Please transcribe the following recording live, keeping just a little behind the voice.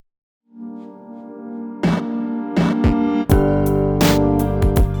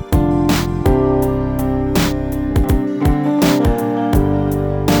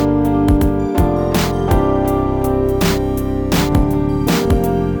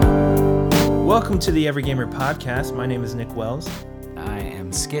Welcome to the Every Gamer podcast. My name is Nick Wells. I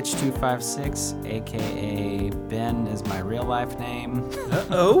am Skitch256, a.k.a. Ben is my real life name.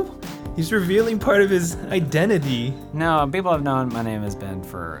 Uh-oh. He's revealing part of his identity. No, people have known my name is Ben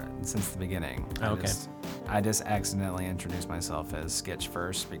since the beginning. Okay. I just accidentally introduced myself as Skitch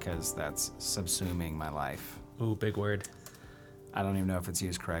first because that's subsuming my life. Ooh, big word. I don't even know if it's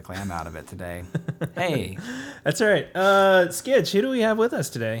used correctly. I'm out of it today. Hey. That's all right. Skitch, who do we have with us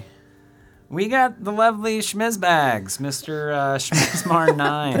today? We got the lovely Schmizbags, Mr.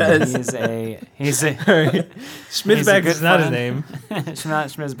 Schmizmar9. He's a Schmizbags is not his name. Not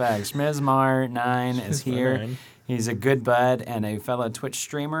Schmizbags. Schmizmar9 is here. 9. He's a good bud and a fellow Twitch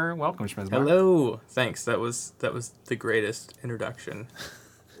streamer. Welcome, Schmizmar. Hello. Thanks. That was the greatest introduction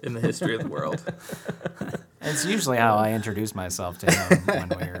in the history of the world. It's usually how I introduce myself to him when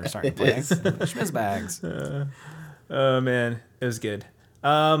we're starting to play. Schmizbags. Oh man, it was good.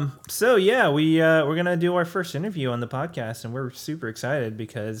 So yeah, we're gonna do our first interview on the podcast, and we're super excited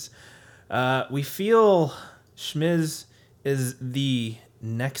because we feel Schmiz is the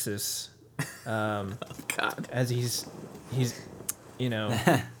nexus. God. As he's he's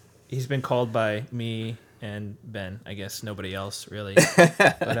been called by me and Ben. I guess nobody else really.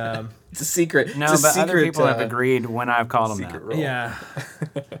 But It's a secret. No, but other people have agreed when I've called him that. Role. yeah,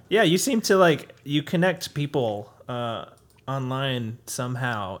 yeah. You seem to you connect people online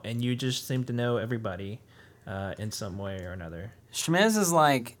somehow, and you just seem to know everybody in some way or another. Schmiz is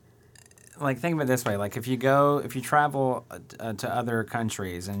like think of it this way: like if you travel to other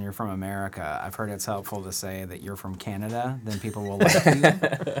countries and you're from America, I've heard it's helpful to say that you're from Canada. Then people will like you.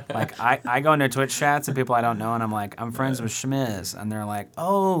 Like I go into Twitch chats and people I don't know, and I'm like, I'm friends with Schmiz, and they're like,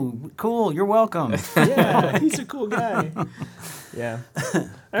 oh, cool, you're welcome. Yeah, he's a cool guy. Yeah.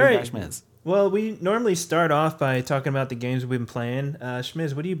 All right. Schmiz. Well, we normally start off by talking about the games we've been playing.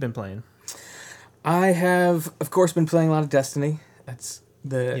 Schmiz, what have you been playing? I have, of course, been playing a lot of Destiny. That's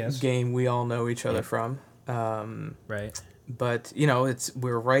the game we all know each other from. Right. But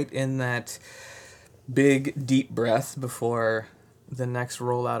we're right in that big deep breath before the next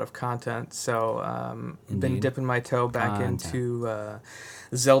rollout of content. So been dipping my toe back into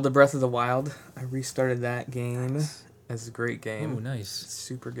Zelda Breath of the Wild. I restarted that game. It's a great game. Oh, nice.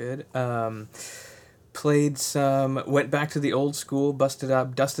 Super good. Played some, went back to the old school, dusted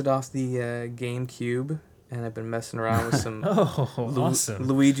off the GameCube, and I've been messing around with some awesome.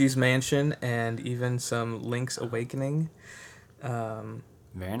 Luigi's Mansion and even some Link's Awakening.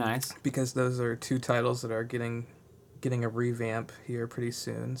 Very nice. Because those are two titles that are getting a revamp here pretty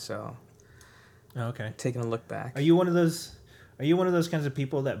soon, so Okay. Taking a look back. Are you one of those kinds of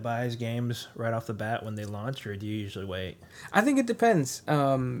people that buys games right off the bat when they launch, or do you usually wait? I think it depends.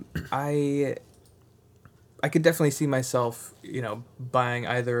 I could definitely see myself, buying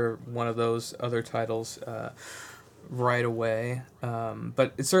either one of those other titles right away.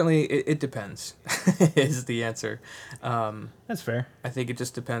 But it depends, is the answer. That's fair. I think it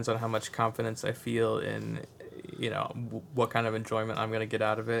just depends on how much confidence I feel in, what kind of enjoyment I'm going to get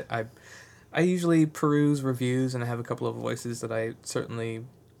out of it. I usually peruse reviews, and I have a couple of voices that I certainly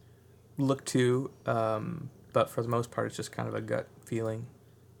look to, but for the most part, it's just kind of a gut feeling.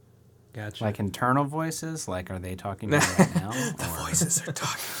 Gotcha. Like internal voices? Like, are they talking to you right now? The voices are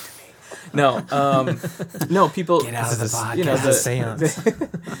talking to me. No, people... Get out of the podcast. Seance.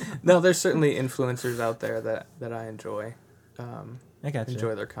 No, there's certainly influencers out there that I enjoy. I gotcha.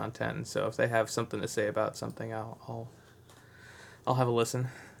 Enjoy their content, and so if they have something to say about something, I'll have a listen.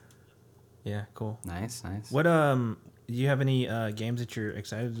 Yeah, cool. Nice. What do you have any games that you're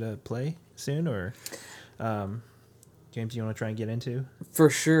excited to play soon, or games you want to try and get into? For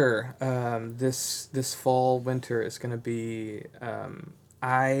sure. This fall winter is going to be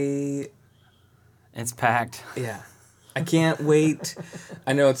It's packed. Yeah. I can't wait.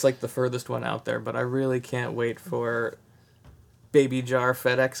 I know it's like the furthest one out there, but I really can't wait for Baby Jar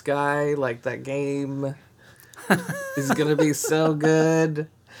Fedex guy. Like, that game is going to be so good.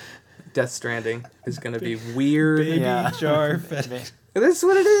 Death Stranding is going to be weird. Baby Jar FedEx. That's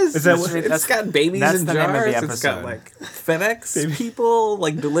what it is. It's got babies in the jars. name of the It's got FedEx people,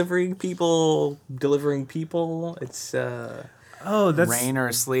 delivering people. It's that's rain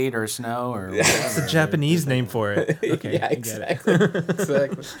or sleet or snow or whatever. That's a Japanese name for it. Okay, yeah, exactly.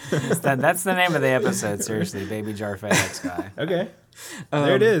 Exactly. That's the name of the episode. Seriously, Baby Jar FedEx guy. Okay,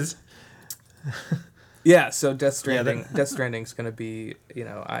 there it is. Yeah, so Death Stranding. Death Stranding's gonna be,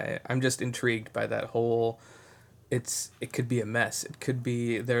 I'm just intrigued by that whole. It could be a mess. It could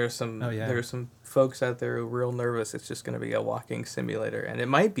be there are some folks out there who are real nervous. It's just gonna be a walking simulator, and it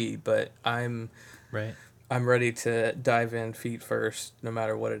might be, but I'm I'm ready to dive in feet first, no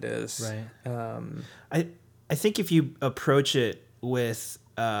matter what it is. Right. I think if you approach it with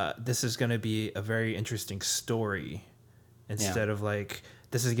this is going to be a very interesting story instead of like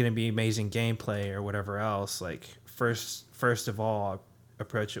this is going to be amazing gameplay or whatever else, like first of all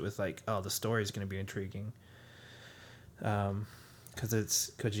approach it with like, oh, the story is going to be intriguing. Because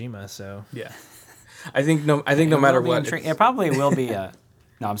it's Kojima, so yeah. I think no matter what, it probably will be a.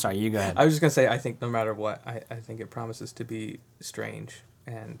 No, I'm sorry. You go ahead. I was just gonna say I think no matter what, I think it promises to be strange,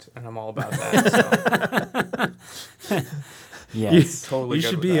 and I'm all about that. So. Yes, totally. You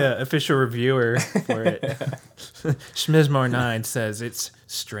should be an official reviewer for it. Schmizmar9 says it's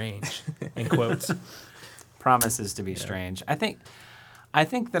strange in quotes. Promises to be strange. I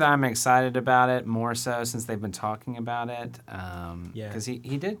think that I'm excited about it more so since they've been talking about it. Because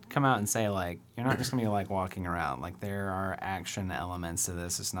he did come out and say, like, you're not just going to be, like, walking around. Like, there are action elements to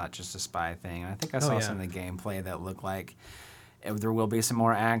this. It's not just a spy thing. And I think I saw some of the gameplay that looked like there will be some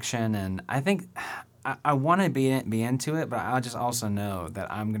more action. And I think I want to be into it, but I just also know that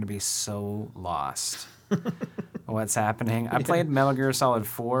I'm going to be so lost. What's happening. I played Metal Gear Solid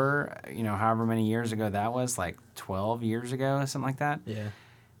 4, however many years ago that was, like 12 years ago, something like that. Yeah.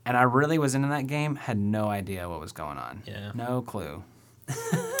 And I really was into that game, had no idea what was going on. Yeah. No clue.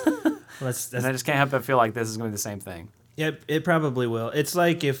 Well, and I just can't help but feel like this is going to be the same thing. Yeah, it probably will. It's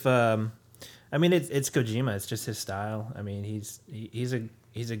like if, it's Kojima. It's just his style. I mean, he's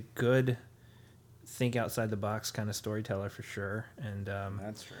a good think outside the box kind of storyteller for sure. And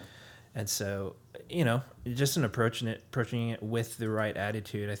That's true. And so, just in approaching it with the right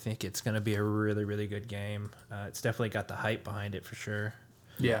attitude, I think it's going to be a really, really good game. It's definitely got the hype behind it for sure.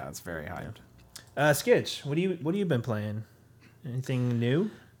 Yeah, it's very hyped. Skitch, what do you been playing? Anything new?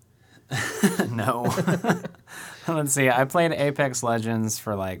 No. Let's see. I played Apex Legends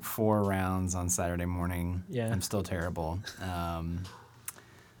for like 4 rounds on Saturday morning. Yeah. I'm still terrible.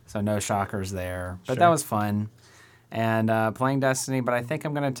 So no shockers there. But that was fun. And playing Destiny, but I think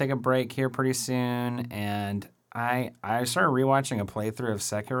I'm going to take a break here pretty soon. And I started rewatching a playthrough of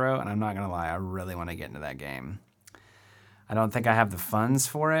Sekiro, and I'm not going to lie, I really want to get into that game. I don't think I have the funds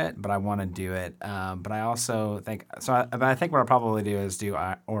for it, but I want to do it. But I also think I think what I'll probably do is do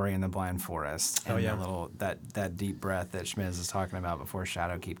Ori and the Blind Forest and the little that deep breath that Schmiz is talking about before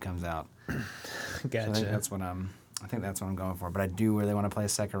Shadowkeep comes out. Gotcha. So I think that's what I'm going for. But I do really want to play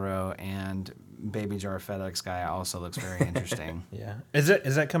Sekiro, and Baby Jar Fedex guy also looks very interesting. Yeah. Is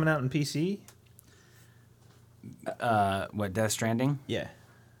that coming out in PC? What, Death Stranding? Yeah.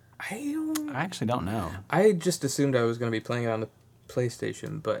 I actually don't know. I just assumed I was going to be playing it on the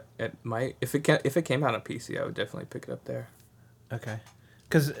PlayStation, but it might. If it came out on PC, I would definitely pick it up there. Okay.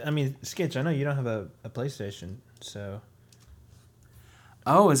 Because Skitch, I know you don't have a PlayStation, so.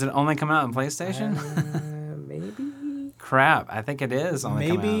 Oh, is it only come out on PlayStation? Maybe. Crap, I think it is only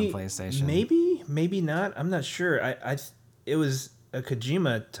coming out on PlayStation. Maybe not. I'm not sure. It was a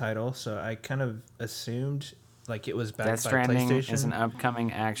Kojima title, so I kind of assumed like it was backed Death by Stranding PlayStation. is an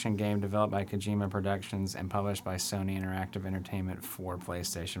upcoming action game developed by Kojima Productions and published by Sony Interactive Entertainment for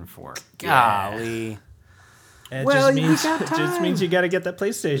PlayStation 4. Yeah. Golly. It just means you got to get that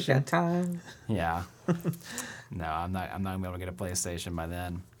PlayStation. You got time. Yeah. No, I'm not gonna be able to get a PlayStation by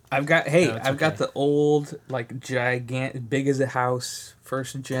then. I've got the old, like, gigantic, big as a house,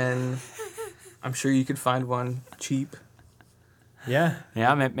 first gen. I'm sure you could find one cheap. Yeah.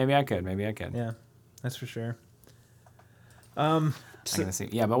 Yeah, maybe I could. Yeah, that's for sure. See.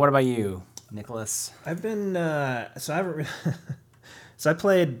 Yeah, but what about you, Nicholas? I've been so I haven't. So I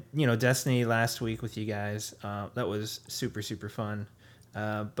played Destiny last week with you guys. That was super super fun.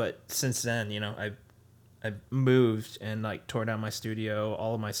 But since then, I moved and like tore down my studio.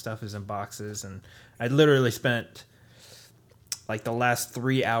 All of my stuff is in boxes, and I literally spent like the last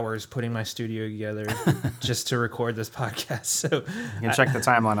 3 hours putting my studio together just to record this podcast. So you can check the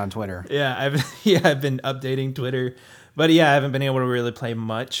timeline on Twitter. Yeah, I've been updating Twitter, but I haven't been able to really play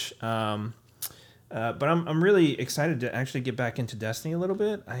much. But I'm really excited to actually get back into Destiny a little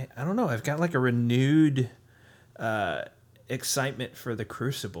bit. I don't know. I've got like a renewed excitement for the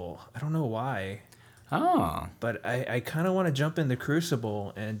Crucible. I don't know why. Oh. But I kind of want to jump in the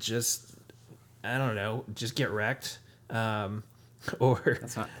Crucible and just get wrecked. Or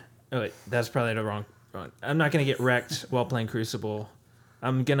that's not. Oh wait, that's probably the wrong. I'm not gonna get wrecked while playing Crucible. I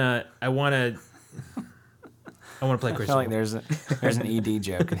want to play Crucible. I feel like there's an ED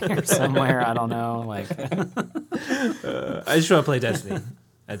joke in here somewhere. I don't know. Like, I just want to play Destiny.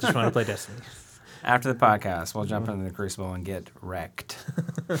 After the podcast, we'll jump into the Crucible and get wrecked.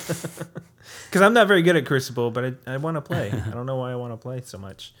 Because I'm not very good at Crucible, but I want to play. I don't know why I want to play so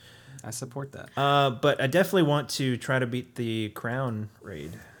much. I support that. But I definitely want to try to beat the Crown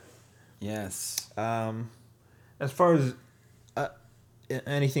raid. Yes. As far as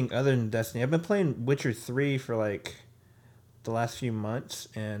anything other than Destiny, I've been playing Witcher 3 for like the last few months,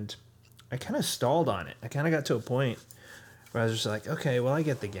 and I kind of stalled on it. I kind of got to a point where I was just like, okay, well, I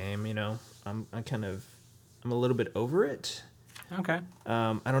get the game, you know. I'm a little bit over it. Okay.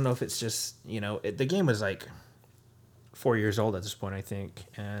 I don't know if it's just, you know, the game was like 4 years old at this point, I think,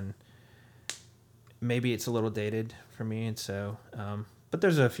 and maybe it's a little dated for me, and so. But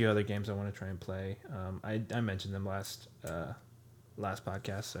there's a few other games I want to try and play. I mentioned them last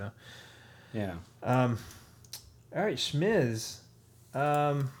podcast, so. Yeah. All right, Schmiz.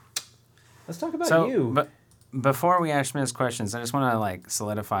 Let's talk about you. But before we ask Schmiz questions, I just want to like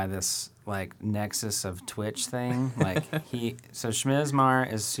solidify this like nexus of Twitch thing. Like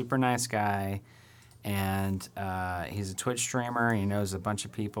Schmizmar is a super nice guy, and he's a Twitch streamer. He knows a bunch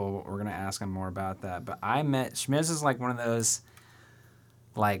of people. We're gonna ask him more about that. But I met Schmiz is like one of those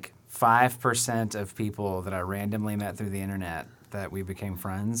like 5% of people that I randomly met through the internet that we became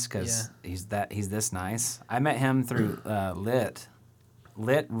friends because he's this nice. I met him through Lit.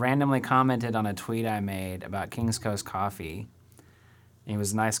 Lit randomly commented on a tweet I made about King's Coast Coffee. And he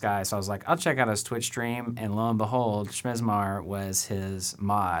was a nice guy, so I was like, I'll check out his Twitch stream. And lo and behold, Schmizmar was his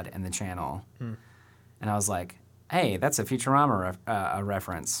mod in the channel. And I was like, hey, that's a Futurama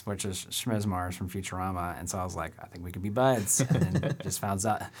reference, which is Schmizmar's from Futurama. And so I was like, I think we could be buds. And then just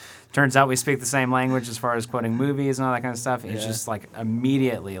turns out we speak the same language as far as quoting movies and all that kind of stuff. He's just like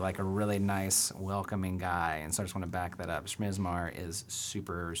immediately like a really nice, welcoming guy. And so I just want to back that up. Schmizmar is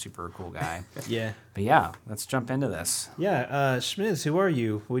super, super cool guy. Yeah. But yeah, let's jump into this. Yeah, Schmiz, who are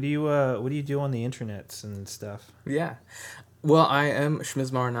you? What do you do on the internets and stuff? Yeah. Well, I am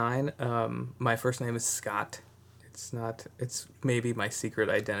Schmizmar9. My first name is Scott. It's maybe my secret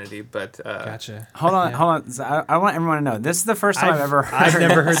identity, but Gotcha. Hold on. So I want everyone to know this is the first time I've ever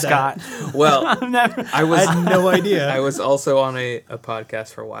heard Scott. Well, I had no idea. I was also on a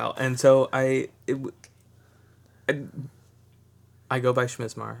podcast for a while, and so I go by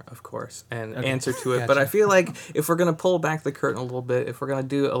Schmizmar, of course, and answer to it. Gotcha. But I feel like if we're gonna pull back the curtain a little bit, if we're gonna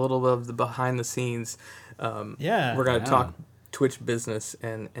do a little bit of the behind the scenes, we're gonna talk Twitch business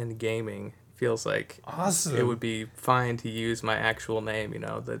and gaming. Feels like awesome. It would be fine to use my actual name, you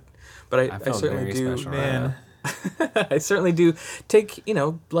know. But I certainly do, special, man. I certainly do take, you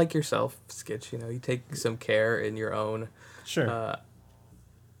know, like yourself, Skitch. You know, you take some care in your own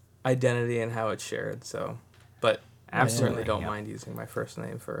identity and how it's shared. So, but I certainly don't mind using my first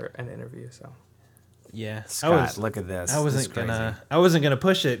name for an interview. So. Yeah, Scott, look at this. I wasn't gonna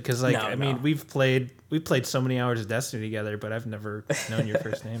push it because, like, I mean, we played so many hours of Destiny together, but I've never known your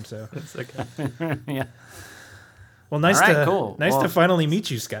first name, so it's okay. Yeah. Well, nice to finally meet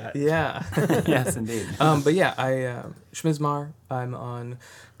you, Scott. Yeah. Yes, indeed. But yeah, I Schmizmar. I'm on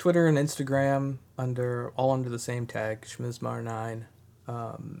Twitter and Instagram under the same tag, Schmizmar9,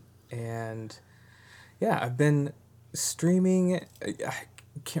 and yeah, I've been streaming.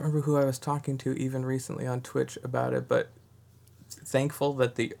 I can't remember who I was talking to even recently on Twitch about it, but thankful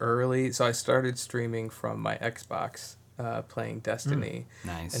that so I started streaming from my Xbox, playing Destiny.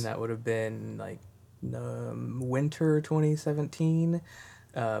 Nice. And that would have been like winter 2017.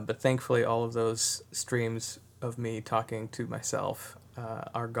 But thankfully all of those streams of me talking to myself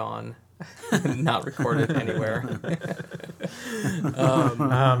are gone, not recorded anywhere.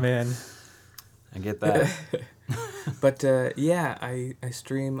 Oh, man. I get that. But yeah, I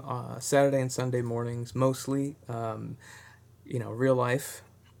stream Saturday and Sunday mornings mostly. You know, real life,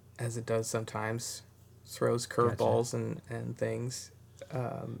 as it does sometimes, throws curveballs and things.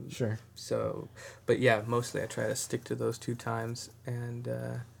 Sure. So, but yeah, mostly I try to stick to those two times, and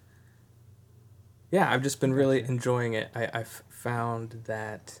yeah, I've just been really enjoying it. I've found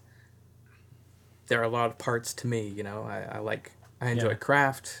that there are a lot of parts to me. You know, I enjoy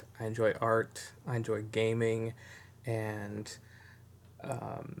craft, I enjoy art, I enjoy gaming, and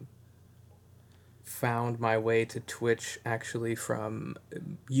found my way to Twitch actually from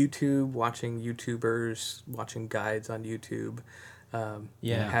YouTube, watching YouTubers, watching guides on YouTube,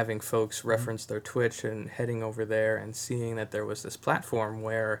 having folks reference their Twitch and heading over there and seeing that there was this platform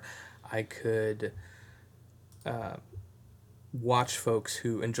where I could watch folks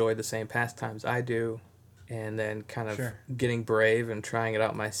who enjoy the same pastimes I do, and then kind of getting brave and trying it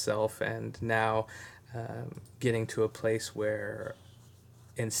out myself, and now getting to a place where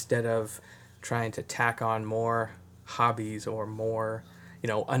instead of trying to tack on more hobbies or more, you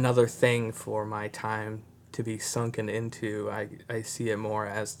know, another thing for my time to be sunken into, I see it more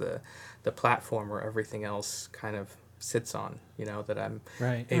as the platform where everything else kind of sits on, that I'm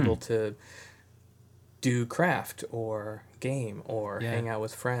Right. able to do craft or game or Yeah. hang out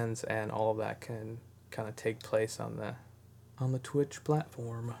with friends, and all of that can kind of take place on the Twitch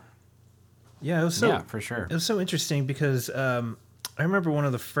platform. Yeah, for sure. It was so interesting because I remember one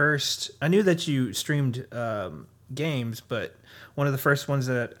of the first. I knew that you streamed games, but one of the first ones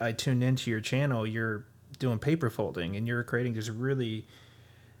that I tuned into your channel, you're doing paper folding, and you're creating this really.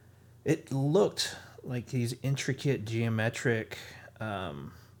 It looked like these intricate geometric.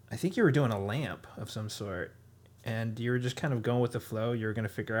 I think you were doing a lamp of some sort, and you were just kind of going with the flow. You were going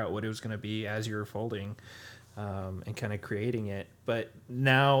to figure out what it was going to be as you were folding. And kind of creating it. But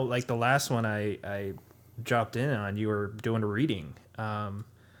now, like the last one I dropped in on, you were doing a reading.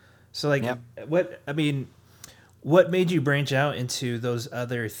 So like, Yep. what made you branch out into those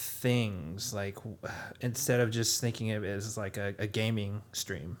other things? Like, instead of just thinking of it as like a gaming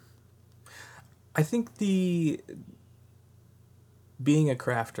stream. I think being a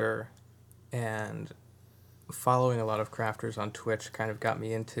crafter and following a lot of crafters on Twitch kind of got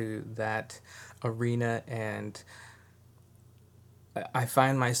me into that arena, and I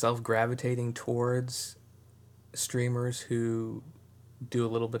find myself gravitating towards streamers who do a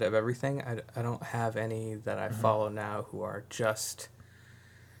little bit of everything. I don't have any that I follow now who are just,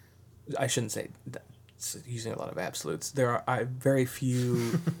 I shouldn't say that, using a lot of absolutes. There are very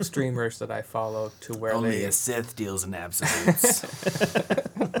few streamers that I follow to where Only a Sith deals in absolutes.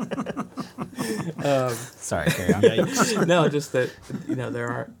 Sorry, carry on. No, just that, there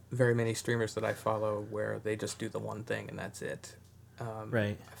aren't very many streamers that I follow where they just do the one thing and that's it.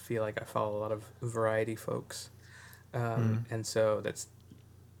 Right. I feel like I follow a lot of variety folks. And so that's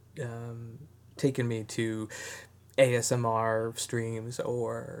taken me to ASMR streams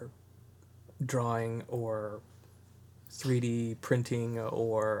or drawing or 3D printing,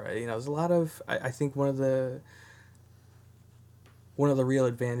 or there's a lot of, I think one of the real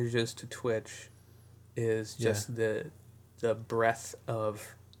advantages to Twitch is just the breadth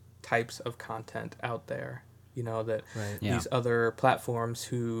of types of content out there. That these other platforms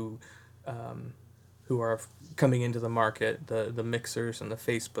who are coming into the market, the Mixers and the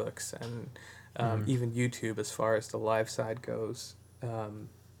Facebooks and even YouTube, as far as the live side goes,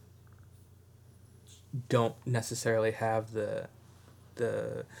 don't necessarily have the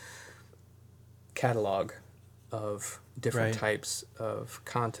catalog of different types of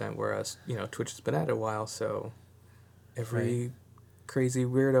content, whereas Twitch has been at it a while, so every crazy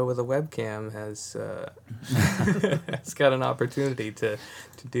weirdo with a webcam has has got an opportunity to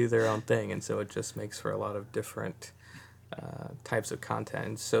do their own thing, and so it just makes for a lot of different types of content.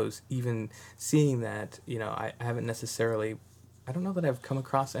 And so even seeing that, I haven't necessarily, I don't know that I've come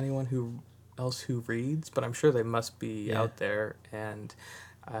across anyone who reads, but I'm sure they must be out there, and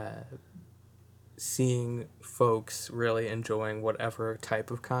seeing folks really enjoying whatever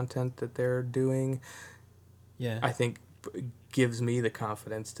type of content that they're doing, I think gives me the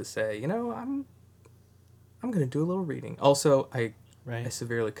confidence to say, I'm going to do a little reading. Also, I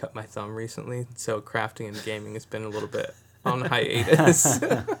severely cut my thumb recently, so crafting and gaming has been a little bit on hiatus.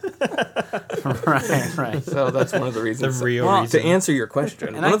 Right. So that's one of the reasons. The real reason. To answer your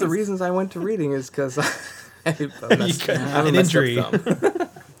question, one of the reasons I went to reading is because I have an injury.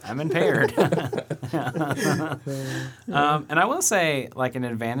 I'm impaired. And I will say, like, an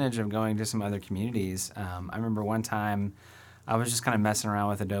advantage of going to some other communities. I remember one time I was just kind of messing around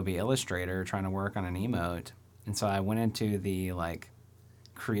with Adobe Illustrator trying to work on an emote. And so I went into the, a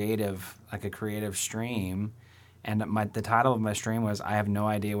creative stream. And the title of my stream was, I have no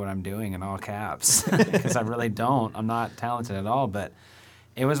idea what I'm doing, in all caps. Because I really don't. I'm not talented at all. But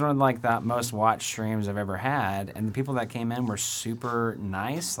it was one of the most watched streams I've ever had. And the people that came in were super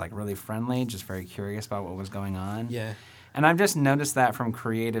nice, really friendly, just very curious about what was going on. Yeah. And I've just noticed that from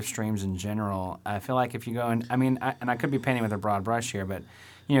creative streams in general. I feel like if you go and I could be painting with a broad brush here, but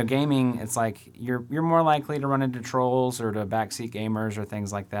gaming, it's you're more likely to run into trolls or to backseat gamers or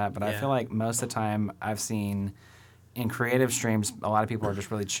things like that. But I feel like most of the time I've seen in creative streams, a lot of people are just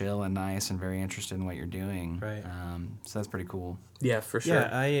really chill and nice and very interested in what you're doing. Right. So that's pretty cool. Yeah, for sure.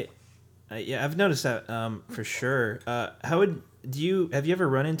 Yeah, I've noticed that for sure. Have you ever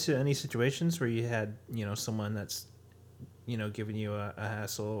run into any situations where you had someone that's giving you a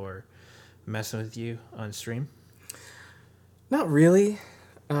hassle or messing with you on stream? Not really.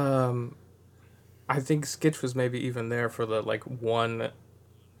 I think Skitch was maybe even there for the one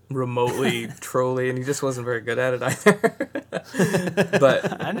remotely trolly, and he just wasn't very good at it either.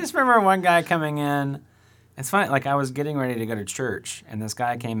 But I just remember one guy coming in. It's funny, I was getting ready to go to church, and this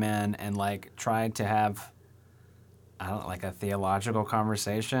guy came in and tried to have a theological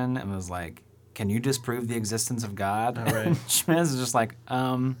conversation, and was can you disprove the existence of God? All right. And Schmiz is just like,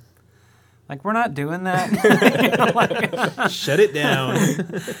 we're not doing that. Shut it down.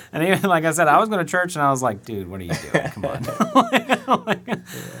 And even, like I said, I was going to church and I was like, dude, what are you doing? Come on.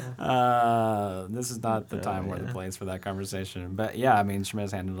 This is not the time or the place for that conversation. But yeah, I mean,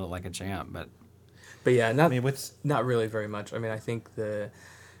 Schmiz handled it like a champ. But yeah, I mean, not really very much. I mean, I think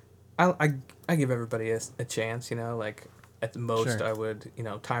I give everybody a chance, like at the most Sure. I would,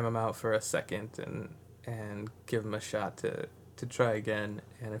 time them out for a second and give them a shot to try again.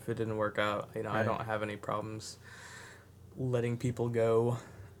 And if it didn't work out, I Right. don't have any problems letting people go.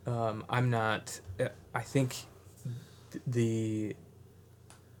 I'm not, I think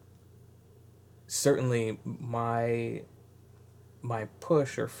certainly my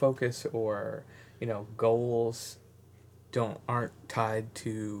push or focus or, goals aren't tied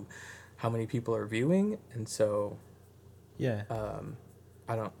to how many people are viewing, and so Yeah.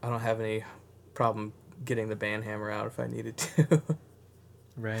 I don't have any problem getting the band hammer out if I needed to.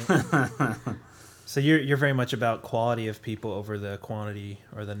 Right. So you're very much about quality of people over the quantity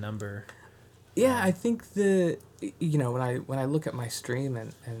or the number. Yeah, I think when I look at my stream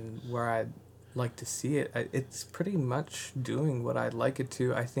and where I'd like to see it, it's pretty much doing what I'd like it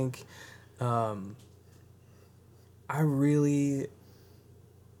to. I think I'm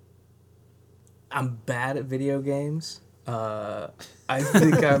bad at video games. I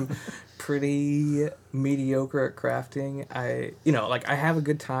think I'm pretty mediocre at crafting. I have a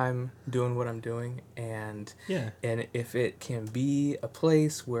good time doing what I'm doing, and Yeah. and if it can be a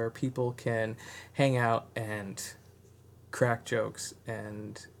place where people can hang out and crack jokes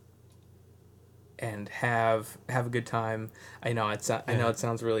and have a good time. I know it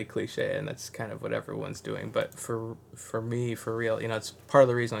sounds really cliche, and that's kind of what everyone's doing. But for me, for real, it's part of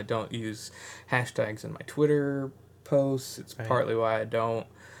the reason I don't use hashtags in my Twitter posts. It's Right. partly why I don't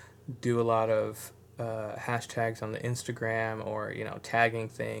do a lot of hashtags on the Instagram or tagging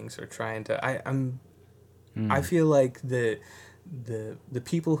things or trying to. I feel like the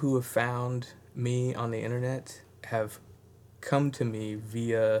people who have found me on the internet have come to me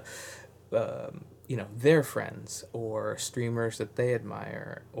via their friends or streamers that they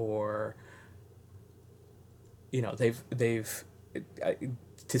admire, or they've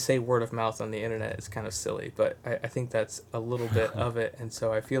to say word of mouth on the internet is kind of silly, but I think that's a little bit of it. And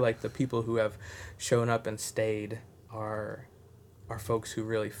so I feel like the people who have shown up and stayed are folks who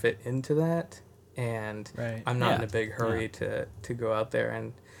really fit into that, and Right. I'm not in Yeah. a big hurry to go out there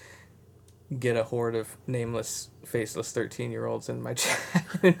and get a horde of nameless, faceless 13-year-olds in my chat.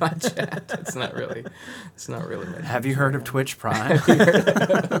 It's not really my have you heard of Twitch Prime?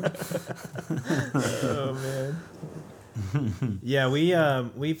 Oh man. Yeah,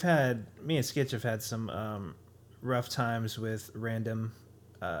 we've had, me and Skitch have had some rough times with random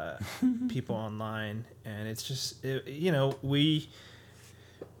people online, and it's just we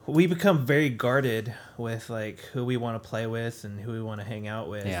become very guarded with like who we want to play with and who we want to hang out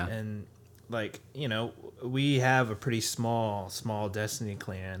with. Yeah. And like we have a pretty small Destiny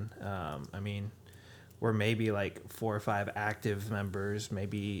clan. I mean, we're maybe like 4 or 5 active members,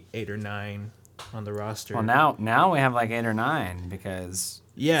 maybe 8 or 9 on the roster. Well, now we have like 8 or 9 because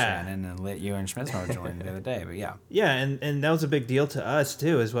Yeah. Shannon and you and Schmizmar joined the other day. But yeah. Yeah, and that was a big deal to us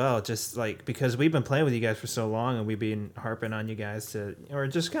too as well. Just like because we've been playing with you guys for so long, and we've been harping on you guys or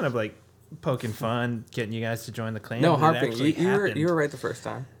just kind of like poking fun, getting you guys to join the clan. No, It harping. actually happened. You were right the first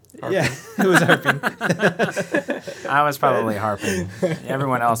time. Harping. Yeah, it was harping. I was probably harping.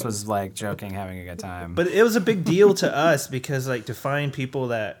 Everyone else was like joking, having a good time. But it was a big deal to us because like to find people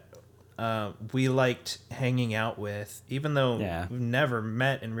that we liked hanging out with, even though we've never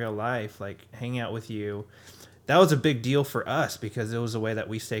met in real life, like hanging out with you, that was a big deal for us because it was a way that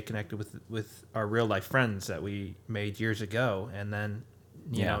we stay connected with our real life friends that we made years ago. And then,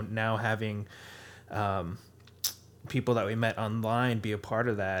 you know, now having people that we met online be a part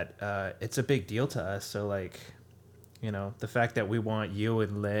of that, it's a big deal to us. So like, you know, the fact that we want you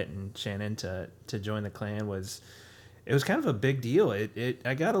and Lit and Shannon to join the clan was kind of a big deal.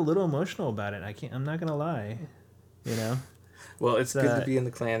 I got a little emotional about it. I'm not gonna lie, you know. Well, it's good to be in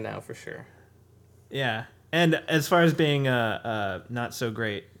the clan now for sure. Yeah, and as far as being a not so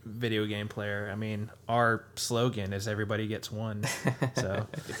great video game player, I mean, our slogan is "Everybody gets one." So,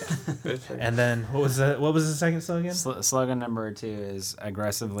 and then what was the second slogan? Slogan number 2 is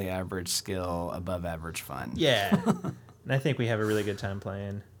aggressively average skill, above average fun. Yeah, and I think we have a really good time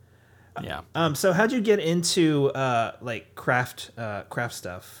playing. Yeah. So how'd you get into like craft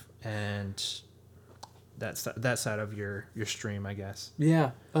stuff and that side of your stream, I guess?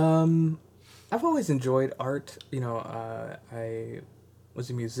 Yeah. I've always enjoyed art. You know, I was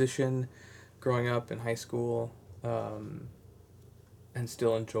a musician growing up in high school, and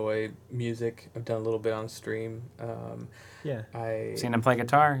still enjoy music. I've done a little bit on stream. Yeah. I Seen him play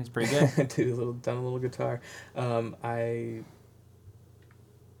guitar. He's pretty good. done a little guitar. I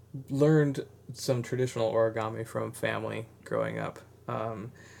learned some traditional origami from family growing up,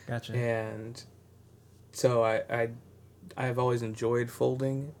 Gotcha. and so I've always enjoyed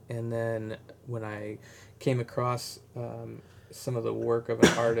folding. And then when I came across some of the work of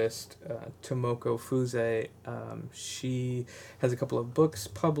an artist, Tomoko Fuse, she has a couple of books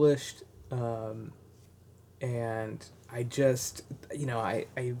published, and I just, I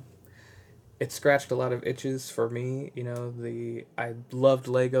it scratched a lot of itches for me. I loved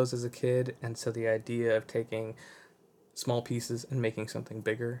Legos as a kid, and so the idea of taking small pieces and making something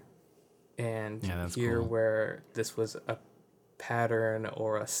bigger, and Yeah, that's here cool. where this was a pattern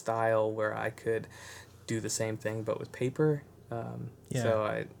or a style where I could do the same thing but with paper. Yeah.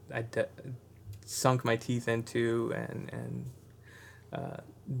 So I sunk my teeth into and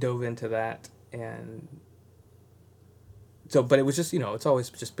dove into that. And so, but it was just, it's always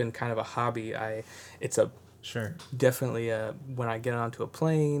just been kind of a hobby. It's a Sure. definitely when I get onto a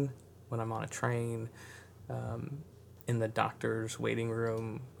plane, when I'm on a train, in the doctor's waiting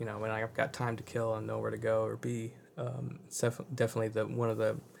room, when I've got time to kill and know where to go or be. It's definitely one of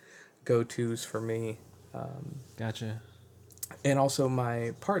the go-tos for me. Gotcha. And also,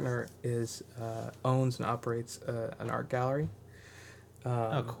 my partner owns and operates an art gallery.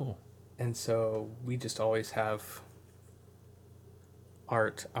 Oh, cool. And so we just always have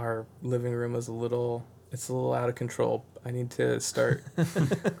art. Our living room is it's a little out of control. I need to start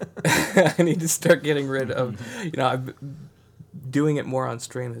I need to start getting rid of, I've doing it more on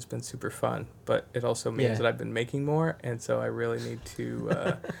stream has been super fun, but it also means that I've been making more, and so I really need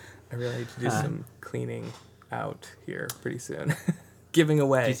to do some cleaning out here pretty soon. Giving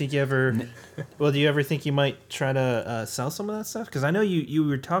away. Do you think you ever? Well, do you ever think you might try to sell some of that stuff? Because I know you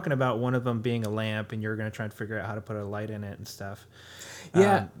were talking about one of them being a lamp, and you were going to try and figure out how to put a light in it and stuff.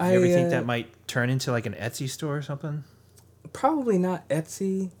 Yeah, do you ever think that might turn into like an Etsy store or something? Probably not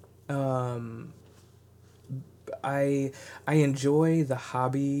Etsy. I enjoy the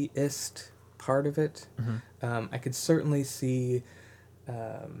hobbyist part of it. Mm-hmm. I could certainly see,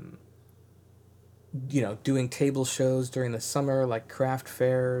 doing table shows during the summer, like craft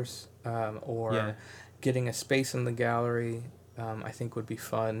fairs, or getting a space in the gallery. I think would be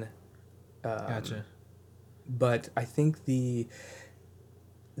fun. Gotcha. But I think the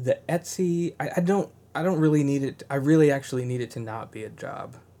Etsy, I don't really need it. I really actually need it to not be a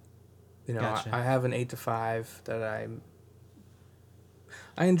job. Gotcha. I have an 8 to 5 that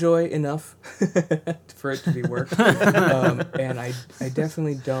I enjoy enough for it to be work. And I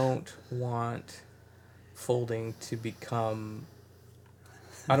definitely don't want folding to become,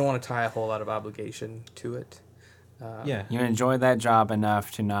 I don't want to tie a whole lot of obligation to it. You enjoy that job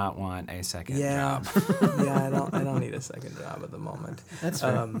enough to not want a second job. Yeah, I don't need a second job at the moment. That's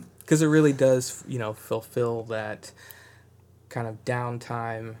fair. Because it really does, fulfill that kind of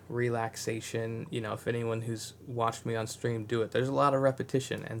downtime, relaxation. If anyone who's watched me on stream do it, there's a lot of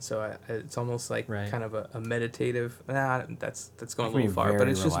repetition, and so it's almost like kind of a meditative. That's going a little far, but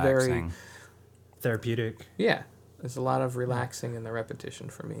it's just very therapeutic. Yeah, there's a lot of relaxing in the repetition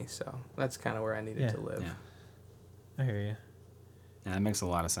for me. So that's kind of where I needed to live. Yeah. I hear you. Yeah, that makes a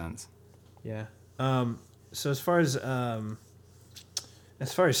lot of sense. Yeah. So as far as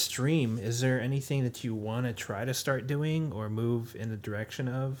stream, is there anything that you want to try to start doing or move in the direction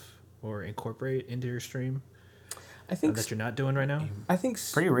of or incorporate into your stream? I think that you're not doing right now. I think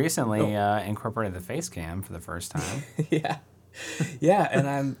pretty recently incorporated the face cam for the first time. yeah,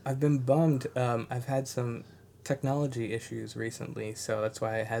 and I've been bummed. I've had some technology issues recently, so that's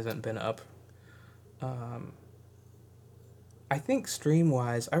why it hasn't been up. I think stream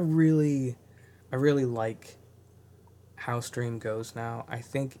wise, I really like how stream goes now. I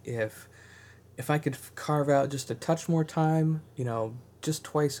think if I could carve out just a touch more time, just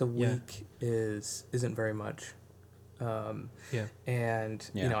twice a week isn't very much. And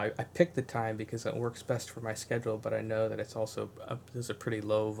I picked the time because it works best for my schedule, but I know that it's also there's a pretty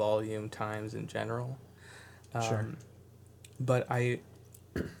low volume times in general. Sure. But I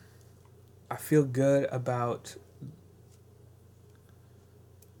feel good about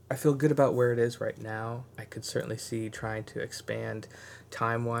where it is right now. I could certainly see trying to expand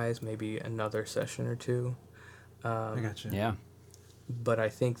time-wise, maybe another session or two. I gotcha. Yeah. But I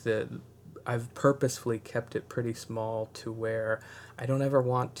think that I've purposefully kept it pretty small to where I don't ever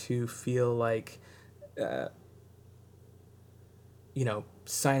want to feel like,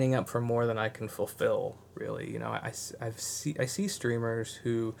 signing up for more than I can fulfill, really. I see streamers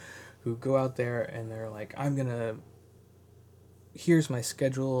who who go out there and they're like, here's my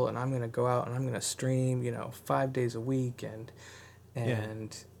schedule, and I'm going to go out and I'm going to stream, 5 days a week, and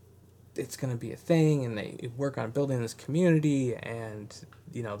it's going to be a thing, and they work on building this community, and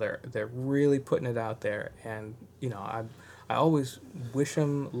they're really putting it out there, and I always wish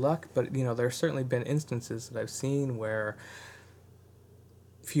them luck, but there's certainly been instances that I've seen where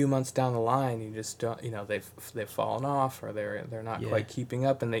a few months down the line, you just don't, they've fallen off, or they're not quite keeping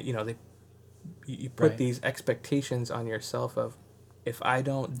up, and you put these expectations on yourself of, if I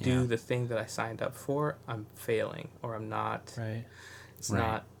don't do the thing that I signed up for, I'm failing, or I'm not. Right. It's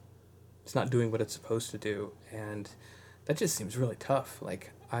not doing what it's supposed to do, and that just seems really tough.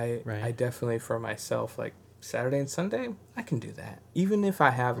 Like I definitely, for myself, like Saturday and Sunday, I can do that. Even if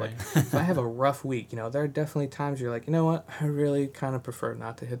I have if I have a rough week, there are definitely times you're like, you know what, I really kind of prefer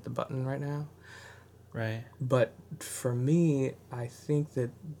not to hit the button right now. Right. But for me, I think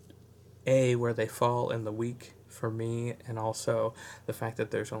that where they fall in the week for me, and also the fact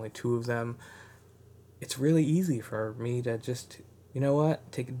that there's only 2 of them, it's really easy for me to just,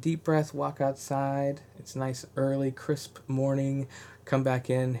 take a deep breath, walk outside. It's nice, early, crisp morning, come back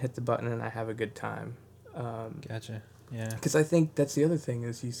in, hit the button, and I have a good time. Gotcha. Yeah. Because I think that's the other thing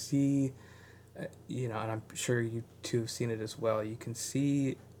is you see, and I'm sure you two have seen it as well, you can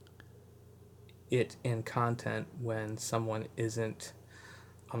see it in content when someone isn't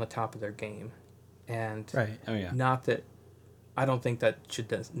on the top of their game. And not that, I don't think that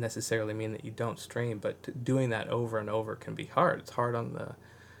should necessarily mean that you don't stream, but doing that over and over can be hard. It's hard on the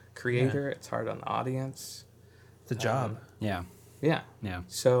creator. It's hard on the audience. The job. Yeah.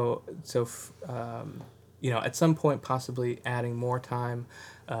 So at some point possibly adding more time.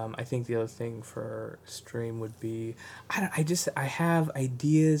 I think the other thing for stream would be, I have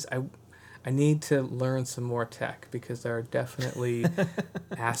ideas. I need to learn some more tech, because there are definitely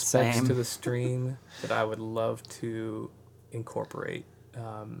aspects to the stream that I would love to incorporate.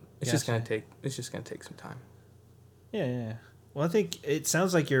 It's just gonna take some time. Yeah. Well, I think it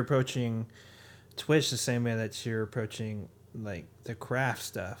sounds like you're approaching Twitch the same way that you're approaching like the craft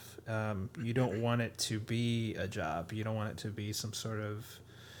stuff. You don't want it to be a job. You don't want it to be some sort of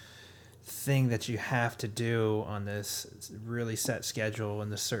thing that you have to do on this really set schedule in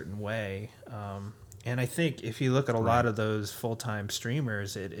this certain way. And I think if you look at a lot of those full-time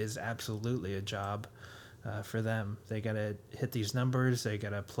streamers, it is absolutely a job for them. They got to hit these numbers. They got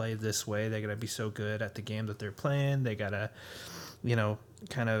to play this way. They got to be so good at the game that they're playing. They got to,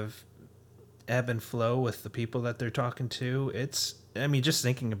 kind of ebb and flow with the people that they're talking to. Just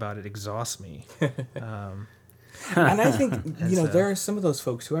thinking about it exhausts me. And I think, there are some of those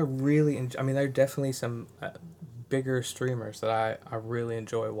folks who I really enjoy. I mean, there are definitely some bigger streamers that I really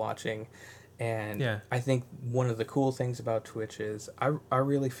enjoy watching. And I think one of the cool things about Twitch is I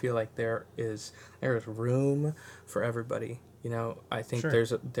really feel like there is room for everybody. I think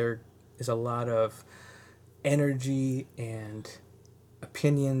there is a lot of energy and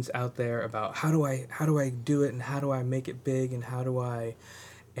opinions out there about how do I do it, and how do I make it big, and I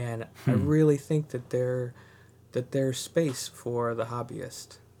really think that there's space for the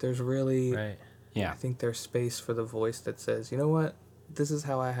hobbyist. There's really, I think there's space for the voice that says, you know what, this is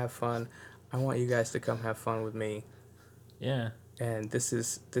how I have fun. I want you guys to come have fun with me. Yeah. And this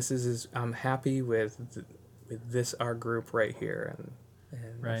is I'm happy with this, our group right here, and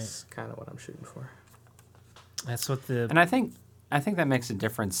that's kind of what I'm shooting for. That's what and I think that makes a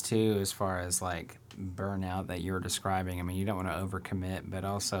difference too, as far as like burnout that you're describing. I mean, you don't want to overcommit, but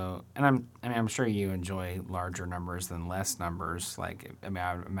also, and I'm sure you enjoy larger numbers than less numbers. Like,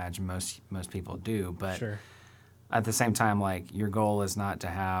 I would imagine most people do, but at the same time, like, your goal is not to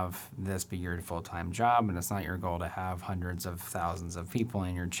have this be your full-time job, and it's not your goal to have hundreds of thousands of people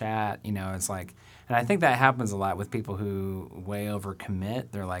in your chat. It's like, and I think that happens a lot with people who way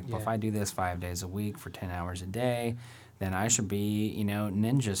overcommit. They're like, well, if I do this 5 days a week for 10 hours a day, then I should be,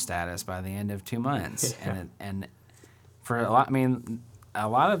 ninja status by the end of 2 months. And for a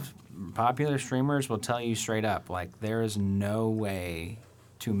lot of popular streamers will tell you straight up, like, there is no way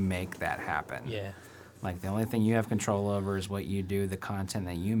to make that happen. Yeah. Like, the only thing you have control over is what you do, the content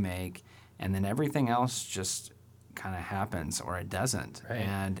that you make, and then everything else just kind of happens, or it doesn't. Right.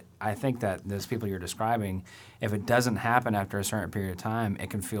 And I think that those people you're describing, if it doesn't happen after a certain period of time, it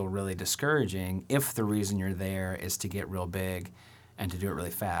can feel really discouraging if the reason you're there is to get real big and to do it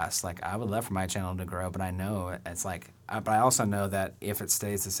really fast. Like, I would love for my channel to grow, but I know it's like, but I also know that if it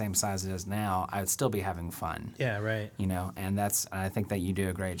stays the same size it is now, I would still be having fun. Yeah, right. And I think that you do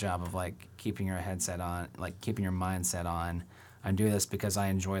a great job of like keeping your headset on, like keeping your mindset on. I do this because I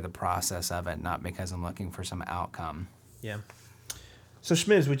enjoy the process of it, not because I'm looking for some outcome. Yeah. So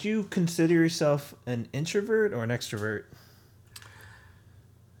Schmiz, would you consider yourself an introvert or an extrovert?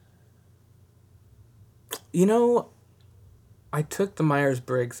 You know, I took the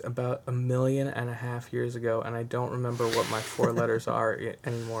Myers-Briggs about 1.5 million years ago, and I don't remember what my 4 letters are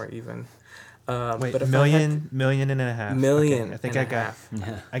anymore even. Wait, But if million and a half. Okay, million I think and I a got,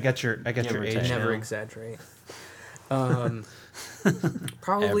 half. I got your Give or age take. Never now. exaggerate. Ever.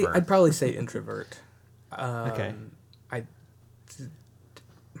 I'd probably say introvert. Okay. I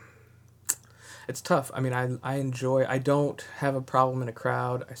It's tough. I mean, I don't have a problem in a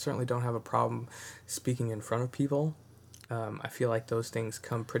crowd. I certainly don't have a problem speaking in front of people. I feel like those things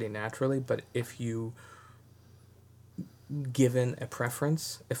come pretty naturally, but if you given a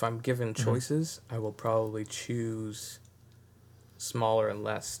preference, if I'm given choices, I will probably choose smaller and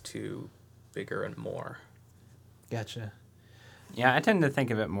less to bigger and more. Gotcha. Yeah, I tend to think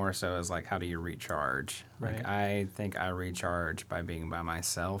of it more so as like, how do you recharge? Right. Like, I think I recharge by being by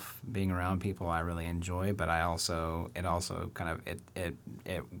myself, being around people I really enjoy, but it also kind of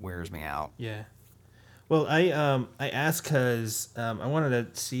it wears me out. Yeah. Well, I asked because I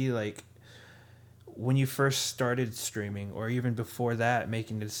wanted to see like when you first started streaming, or even before that,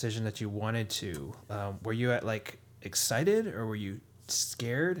 making the decision that you wanted to. Were you at like excited, or were you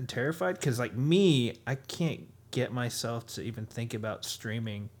scared and terrified? Because like me, I can't get myself to even think about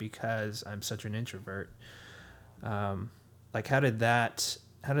streaming because I'm such an introvert. Like how did that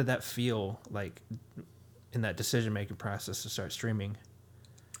feel like in that decision making process to start streaming?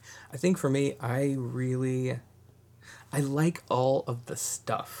 I think for me, I like all of the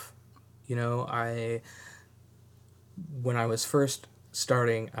stuff. You know, when I was first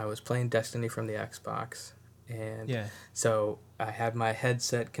starting, I was playing Destiny from the Xbox, and Yeah. so I had my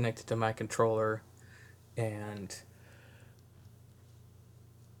headset connected to my controller, and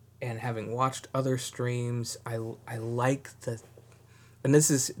having watched other streams, I like the, and this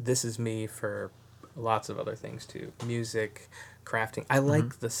is me for lots of other things too, music, crafting. I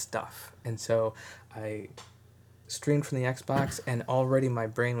like the stuff, and so I streamed from the Xbox, and already my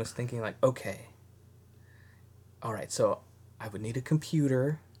brain was thinking like, okay, all right, so I would need a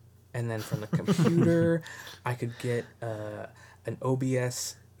computer, and then from the computer, I could get an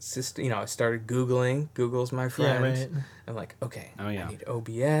OBS system. You know, I started Googling. Google's my friend. right. I'm like, okay, Oh, yeah. I need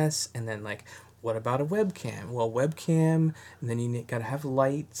OBS, and then like, what about a webcam? Well, webcam, and then gotta have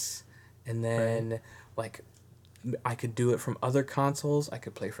lights, and then like, I could do it from other consoles. I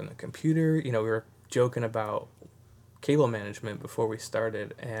could play from the computer. You know, we were joking about cable management before we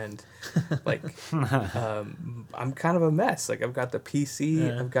started, and like I'm kind of a mess. Like, I've got the PC,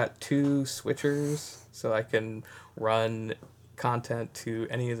 Yeah. I've got 2 switchers so I can run content to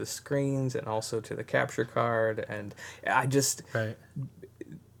any of the screens and also to the capture card, and I just Right.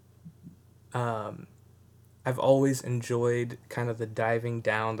 I've always enjoyed kind of the diving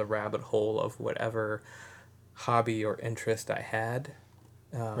down the rabbit hole of whatever hobby or interest I had.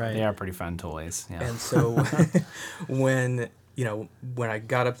 Right. They are pretty fun toys. Yeah. And so when I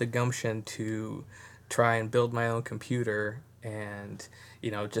got up the gumption to try and build my own computer, and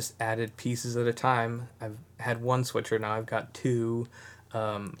just added pieces at a time. I've had 1 switcher, now I've got 2.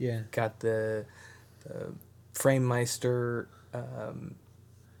 Yeah. Got the FrameMeister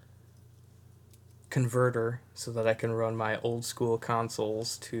converter so that I can run my old school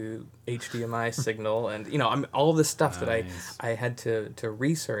consoles to HDMI signal, and I'm all this stuff that Nice. I had to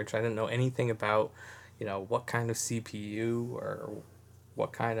research. I didn't know anything about what kind of CPU or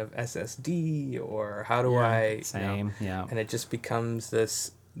what kind of SSD, or how do Yeah, I Same. Yeah. and it just becomes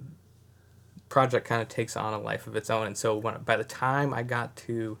this project, kind of takes on a life of its own. And so by the time I got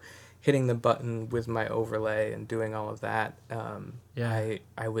to hitting the button with my overlay and doing all of that, Yeah.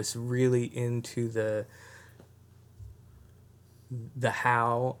 I was really into the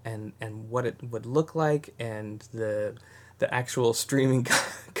how and what it would look like, and the actual streaming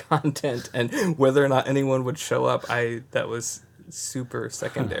content, and whether or not anyone would show up. That was super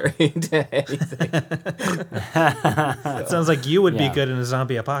secondary to anything. It sounds like you would be Yeah. good in a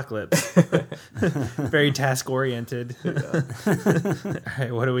zombie apocalypse. Very task oriented. All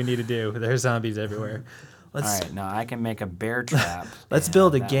right, what do we need to do? There's zombies everywhere. All right. Now I can make a bear trap. Let's and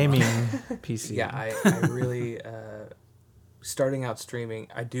build a that gaming will- PC. Yeah, I really, starting out streaming,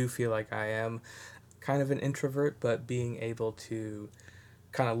 I do feel like I am kind of an introvert, but being able to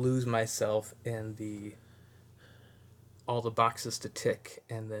kind of lose myself in all the boxes to tick,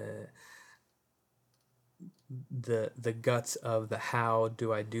 and the guts of the how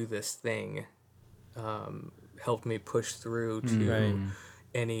do I do this thing, helped me push through to Right.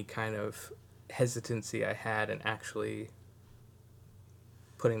 any kind of hesitancy I had in actually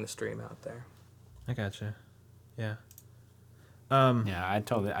putting the stream out there. I gotcha. Yeah. Yeah, I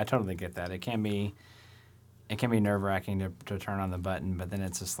totally get that. It can be nerve-wracking to turn on the button, but then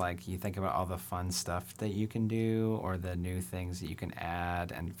it's just like you think about all the fun stuff that you can do or the new things that you can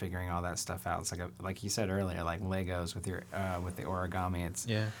add and figuring all that stuff out. It's like you said earlier, like Legos with your with the origami.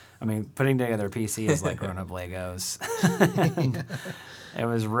 I mean, putting together a PC is like grown-up Legos. It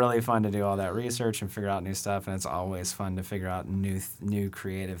was really fun to do all that research and figure out new stuff, and it's always fun to figure out new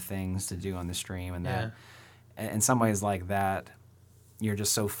creative things to do on the stream. And that, in some ways like that, you're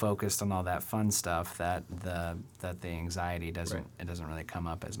just so focused on all that fun stuff that the anxiety doesn't really come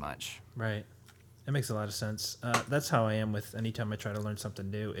up as much. Right. That makes a lot of sense. That's how I am with anytime I try to learn something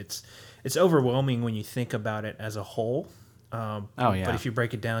new. It's overwhelming when you think about it as a whole. But if you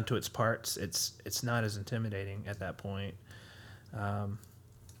break it down to its parts, it's not as intimidating at that point.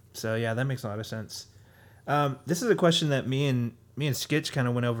 So yeah, that makes a lot of sense. This is a question that me and Skitch kind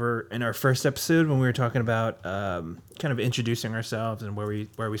of went over in our first episode when we were talking about kind of introducing ourselves and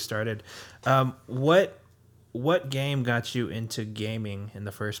where we started. What game got you into gaming in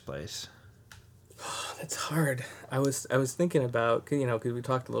the first place? That's hard. I was thinking about, because we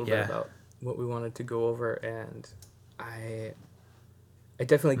talked a little bit about what we wanted to go over, and I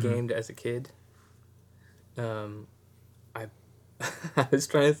definitely gamed as a kid. I was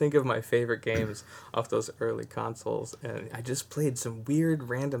trying to think of my favorite games off those early consoles, and I just played some weird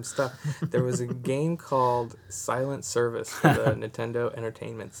random stuff. There was a game called Silent Service for the Nintendo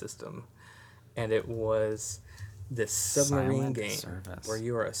Entertainment System, and it was this submarine game where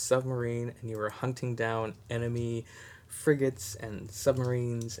you are a submarine and you were hunting down enemy frigates and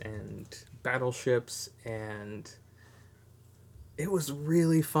submarines and battleships, and it was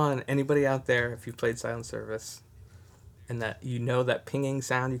really fun. Anybody out there, if you played Silent Service, and that that pinging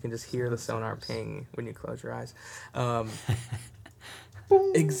sound, you can just hear the sonar ping when you close your eyes.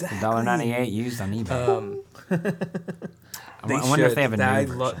 Exactly. $1.98 used on eBay. I wonder if they have a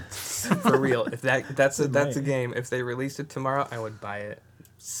new version. For real, if that's a game. If they released it tomorrow, I would buy it,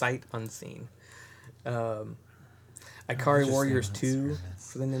 sight unseen. Ikari Warriors 2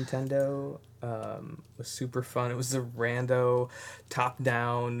 for the Nintendo was super fun. It was a rando,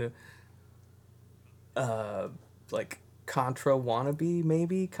 top-down, like Contra wannabe,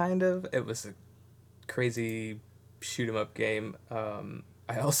 maybe, kind of. It was a crazy shoot-'em-up game.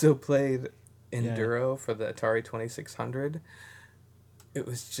 I also played Enduro for the Atari 2600. It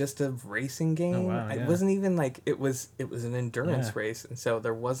was just a racing game. Oh, wow, It wasn't even like it was an endurance race, and so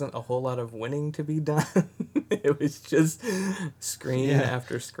there wasn't a whole lot of winning to be done. It was just screen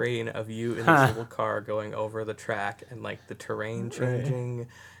after screen of you in this little car going over the track and like the terrain changing.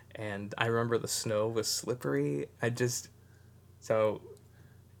 And I remember the snow was slippery.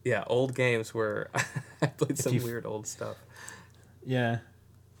 Old games where I played some weird old stuff. Yeah.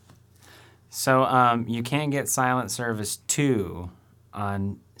 So you can get Silent Service 2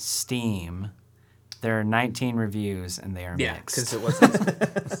 on Steam. There are 19 reviews, and they are mixed. Yeah, because it wasn't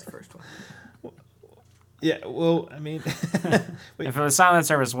the first one. Yeah, well, I mean... if it was Silent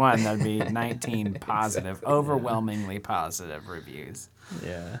Service 1, that would be 19 positive, overwhelmingly positive reviews.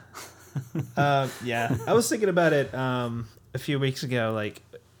 Yeah. I was thinking about it a few weeks ago. Like,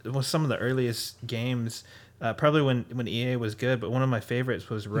 it was some of the earliest games, probably when EA was good, but one of my favorites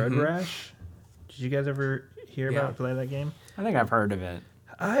was Road Rash. Did you guys ever hear about play that game? I think I've heard of it.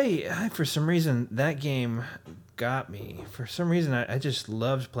 I for some reason, that game got me. For some reason, I just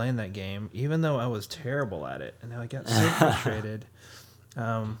loved playing that game, even though I was terrible at it. And I got so frustrated.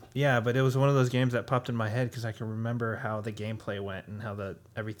 But it was one of those games that popped in my head because I can remember how the gameplay went and how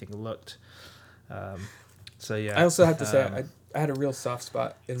everything looked. I also have to say, I had a real soft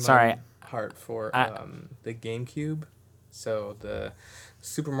spot in my heart for the GameCube. So the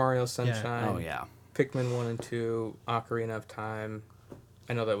Super Mario Sunshine, Pikmin 1 and 2, Ocarina of Time.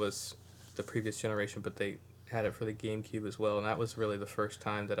 I know that was the previous generation, but they had it for the GameCube as well, and that was really the first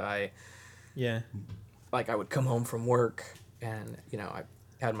time that I would come home from work, and I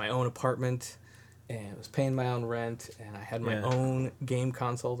had my own apartment and was paying my own rent, and I had my own game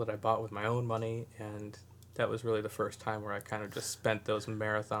console that I bought with my own money, and that was really the first time where I kind of just spent those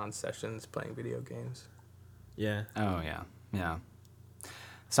marathon sessions playing video games. Yeah. Oh, yeah.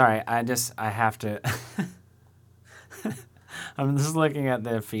 Sorry, I have to... I'm just looking at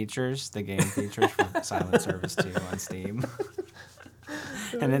the features, the game features for Silent Service 2 on Steam.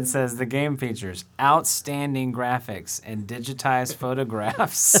 And it says the game features outstanding graphics and digitized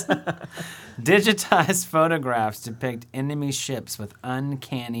photographs. Digitized photographs depict enemy ships with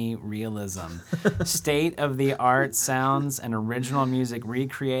uncanny realism. State-of-the-art sounds and original music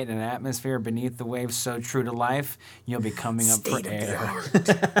recreate an atmosphere beneath the waves so true to life, you'll be coming up for air.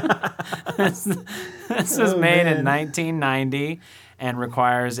 This was made in 1990 and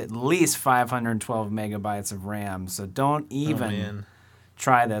requires at least 512 megabytes of RAM. So don't even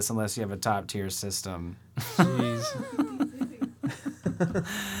try this unless you have a top tier system. Jeez.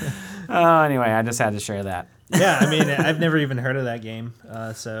 Oh, anyway, I just had to share that. Yeah, I mean, I've never even heard of that game,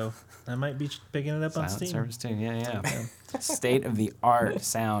 so I might be picking it up on Steam. Service too, yeah. State of the art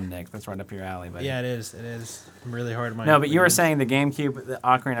sound, Nick. That's right up your alley, buddy. Yeah, it is. It is. I'm really hard at my. No, but you were saying the GameCube, the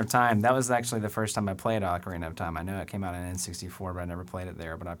Ocarina of Time. That was actually the first time I played Ocarina of Time. I know it came out on N64, but I never played it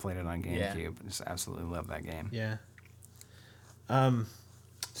there. But I played it on GameCube. Yeah. Just absolutely love that game. Yeah.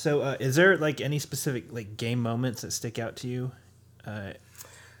 So, is there like any specific like game moments that stick out to you,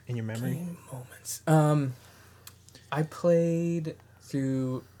 in your memory? Game moments. I played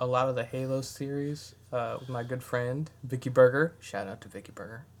through a lot of the Halo series with my good friend Vicky Berger. Shout out to Vicky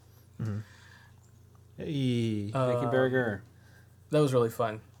Berger. Mm-hmm. Hey, Vicky Berger. That was really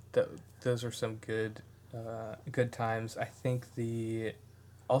fun. Those are some good times. I think the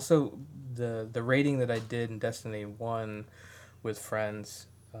raiding that I did in Destiny 1 with friends.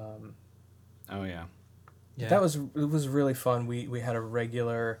 Oh yeah. Yeah. It was really fun. We had a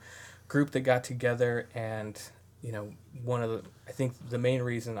regular group that got together, and I think the main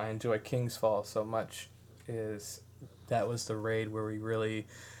reason I enjoy King's Fall so much is that was the raid where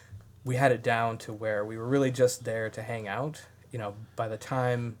we had it down to where we were really just there to hang out. By the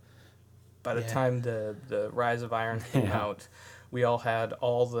time the Rise of Iron came out, we all had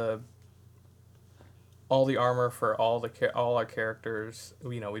all the armor for all our characters.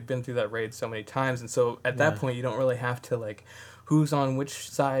 We'd been through that raid so many times, and so at that point you don't really have to like who's on which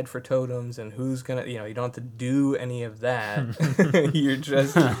side for totems and who's gonna you don't have to do any of that. you're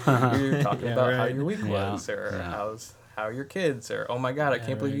talking about how your week was or how are your kids or oh my god I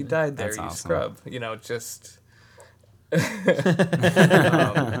can't believe you died there. That's you awesome. Scrub. Just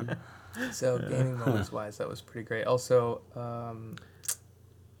so gaming moments wise that was pretty great. Also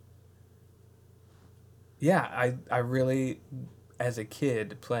I really, as a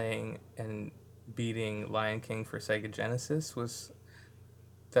kid, playing and beating Lion King for Sega Genesis was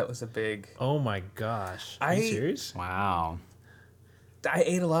a big... Oh my gosh. Are you serious? Wow. I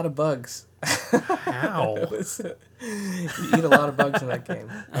ate a lot of bugs. How? You eat a lot of bugs in that game.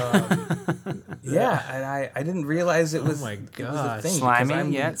 And I didn't realize it was, oh my it gosh. was a thing.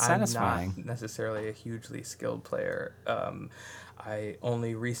 Slimy yet satisfying. I'm not necessarily a hugely skilled player. I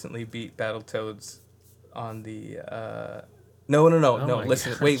only recently beat Battletoads on the no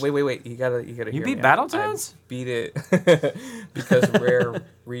listen gosh. wait you gotta hear me. You beat Battletoads? I beat it because Rare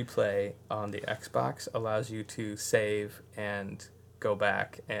Replay on the Xbox allows you to save and go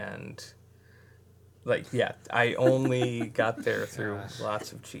back and I only got there through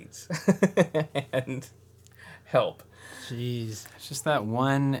lots of cheats and help. Jeez, it's just that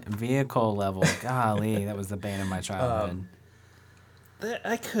one vehicle level. Golly, that was the bane of my childhood.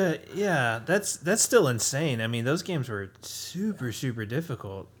 That's still insane. I mean, those games were super, super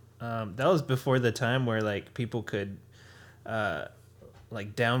difficult. That was before the time where like people could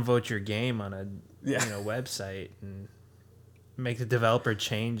downvote your game on a website and make the developer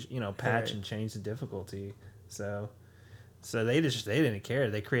change, patch and change the difficulty. So they didn't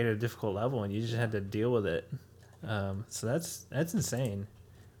care. They created a difficult level and you just had to deal with it. So that's insane.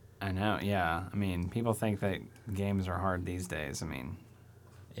 I know. Yeah. I mean, people think that games are hard these days. I mean,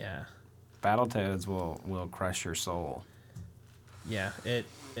 yeah. Battletoads will crush your soul. Yeah, it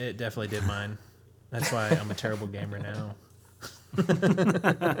definitely did mine. That's why I'm a terrible gamer now.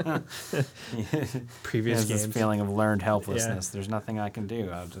 Previous games. This feeling of learned helplessness. Yeah. There's nothing I can do.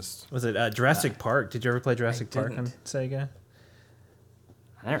 I'll just... Was it Jurassic Park? Did you ever play Jurassic Park on Sega?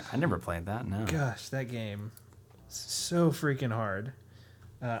 I never played that, no. Gosh, that game so freaking hard.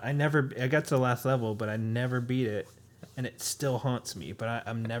 I got to the last level, but I never beat it. And it still haunts me, but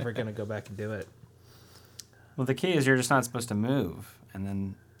I'm never going to go back and do it. Well, the key is you're just not supposed to move, and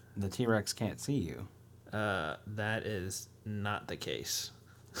then the T-Rex can't see you. That is not the case.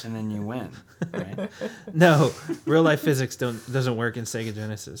 And then you win, right? No, real-life physics doesn't work in Sega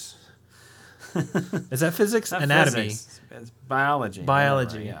Genesis. Is that physics? Anatomy. Physics. It's biology.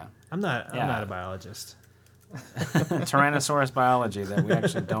 Biology. Yeah. I'm not a biologist. Tyrannosaurus biology that we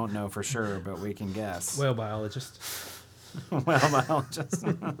actually don't know for sure, but we can guess. Whale biologist. Whale biologist.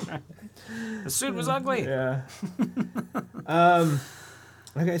 The suit was ugly. Yeah.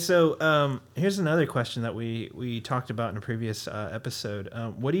 Okay, so here's another question that we talked about in a previous episode.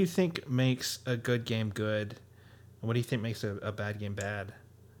 What do you think makes a good game good? And what do you think makes a bad game bad?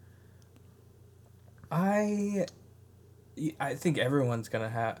 I think everyone's gonna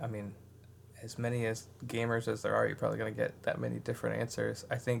have. I mean, as many as gamers as there are, you're probably going to get that many different answers.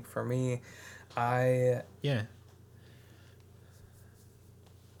 I think for me, I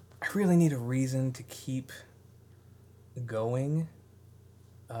really need a reason to keep going.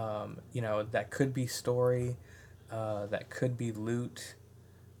 That could be story, that could be loot.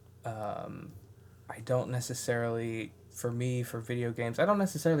 I don't necessarily, for me, for video games, I don't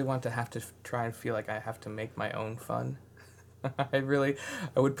necessarily want to have to try and feel like I have to make my own fun. I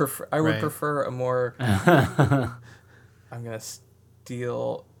would prefer a more, I'm going to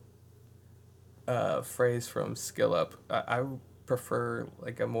steal a phrase from Skill Up. I prefer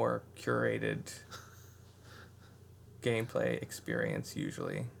like a more curated gameplay experience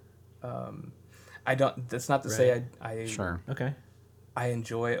usually. I don't. That's not to say I Sure. Okay. I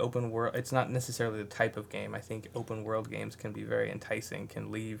enjoy open world. It's not necessarily the type of game. I think open world games can be very enticing.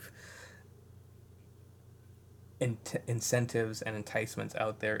 Can leave incentives and enticements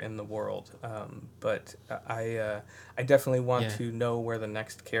out there in the world. But I definitely want to know where the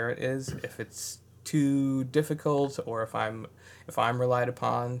next carrot is. If it's too difficult, or if I'm relied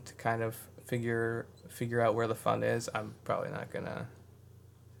upon to kind of figure out where the fun is, I'm probably not gonna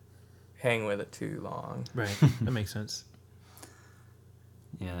hang with it too long. Right. That makes sense.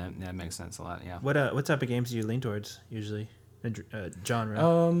 Yeah, that makes sense a lot. Yeah. What type of games do you lean towards usually,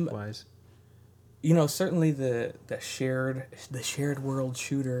 genre wise? Certainly the shared world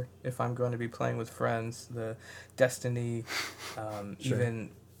shooter. If I'm going to be playing with friends, the Destiny, Sure.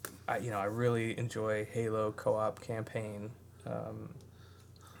 even, I really enjoy Halo co-op campaign.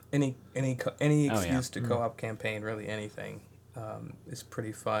 Any excuse to co-op campaign, really anything, is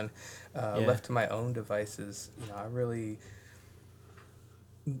pretty fun. Left to my own devices, I really.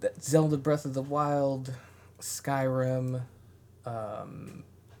 Zelda Breath of the Wild, Skyrim,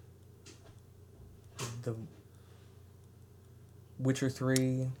 The Witcher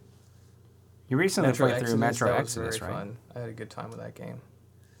 3. You recently played through Metro Exodus, very right? fun. I had a good time with that game.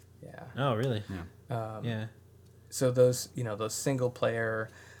 Yeah. Oh, really? Yeah. Yeah. So those single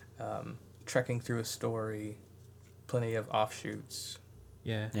player, trekking through a story, plenty of offshoots.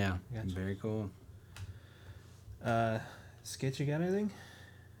 Yeah. Yeah. Gotcha. Very cool. Sketch, you got anything?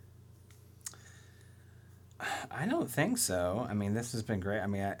 I don't think so. I mean, this has been great. I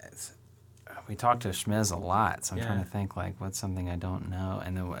mean, we talked to Schmiz a lot, so I'm trying to think, like, what's something I don't know?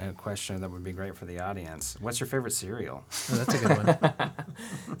 And then a question that would be great for the audience. What's your favorite cereal? Oh, that's a good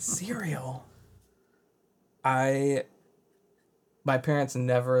one. Cereal. My parents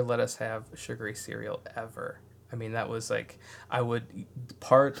never let us have sugary cereal ever. I mean, that was like,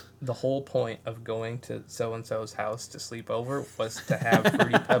 the whole point of going to so-and-so's house to sleep over was to have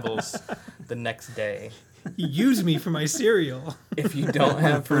Fruity Pebbles the next day. You use me for my cereal. If you don't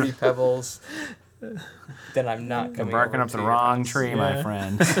have Fruity Pebbles, then I'm not You're coming barking over up to the your wrong house. tree, my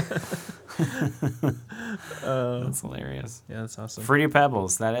friend. That's hilarious. Yeah, that's awesome. Fruity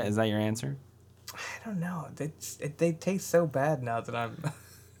Pebbles, is that your answer? I don't know. They taste so bad now that I'm.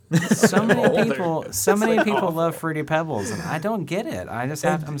 So many older. people love Fruity Pebbles, and I don't get it.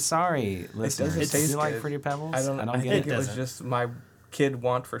 I'm sorry, listeners. doesn't Do you taste like good. Fruity Pebbles? I don't get think it. it was just my kid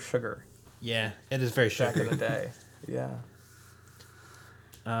want for sugar Yeah, it is very back in sugary. the day. Yeah.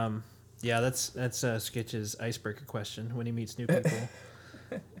 Yeah, that's Sketch's icebreaker question when he meets new people.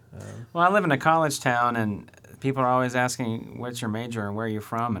 Well, I live in a college town, and people are always asking, what's your major and where are you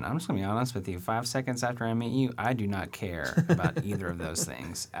from? And I'm just going to be honest with you. 5 seconds after I meet you, I do not care about either of those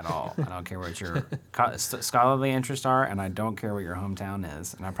things at all. I don't care what your scholarly interests are, and I don't care what your hometown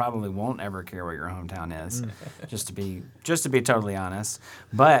is. And I probably won't ever care what your hometown is, just to be totally honest.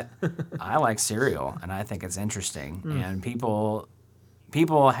 But I like cereal, and I think it's interesting. And people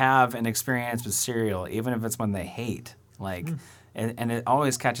have an experience with cereal, even if it's one they hate. Like... And it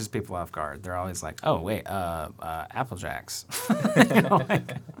always catches people off guard. They're always like, "Oh, wait, Apple Jacks."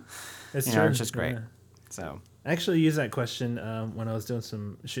 It's true. It's just great. Yeah. So I actually used that question when I was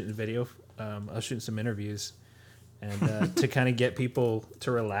doing shooting video. I was shooting some interviews, and to kind of get people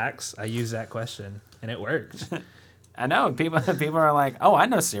to relax, I used that question, and it worked. I know people are like, "Oh, I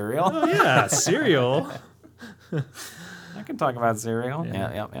know cereal. Oh yeah, cereal. I can talk about cereal."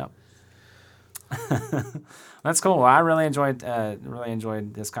 Yeah. Yep. That's cool. Well, I really enjoyed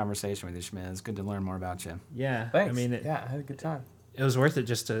this conversation with you, Schmiz. It's good to learn more about you. Yeah, Thanks. I mean, I had a good time. it was worth it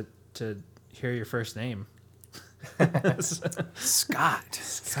just to hear your first name. Scott.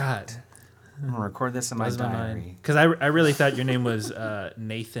 I'm gonna record this in my diary. Because I really thought your name was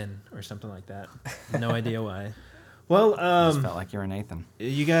Nathan or something like that. No idea why. Well, Just felt like you were Nathan.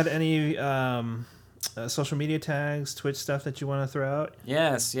 you got any social media tags, Twitch stuff that you want to throw out?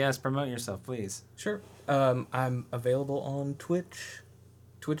 Yes. Promote yourself, please. Sure. I'm available on Twitch,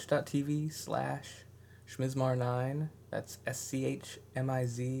 twitch.tv/Schmizmar9. That's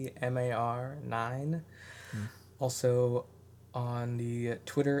SCHMIZMAR9. Also on the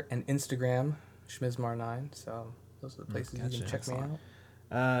Twitter and Instagram, Schmizmar9. So those are the places you can check me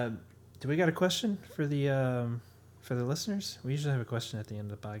out. Do we got a question for the listeners? We usually have a question at the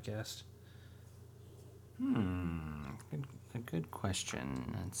end of the podcast. A good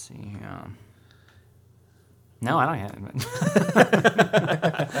question. Let's see. No, I don't have it.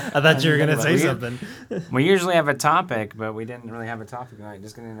 I thought you were going to say something. We usually have a topic, but we didn't really have a topic tonight.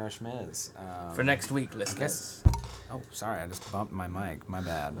 Just getting to know Schmiz. For next week, listeners. Oh, sorry. I just bumped my mic. My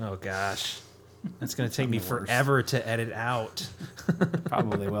bad. Oh, gosh. That's going to take me forever to edit out.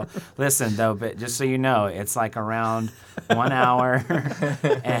 Probably will. Listen, though, but just so you know, it's like around 1 hour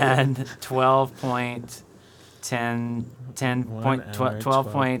and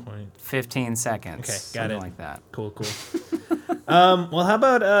 12.15 seconds. Okay, got something it. Like that. Cool. Well, how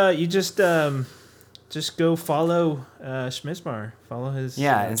about you just go follow Schmizmar. Follow his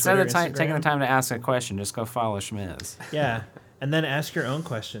instead Twitter, of taking the time to ask a question, just go follow Schmiz. Yeah, and then ask your own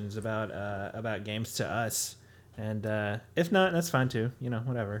questions about games to us. And if not, that's fine too.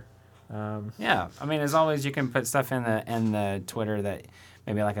 Whatever. Yeah, I mean, as always, you can put stuff in the Twitter that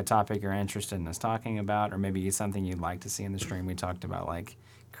maybe like a topic you're interested in us talking about, or maybe something you'd like to see in the stream. We talked about like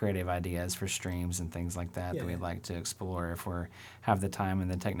creative ideas for streams and things like that that we'd like to explore if we have the time and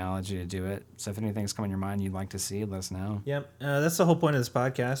the technology to do it. So if anything's come in your mind you'd like to see, let us know. Yep, that's the whole point of this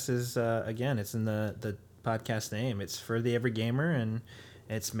podcast. Is again, it's in the podcast name. It's for the every gamer, and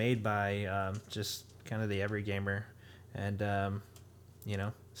it's made by just kind of the every gamer, and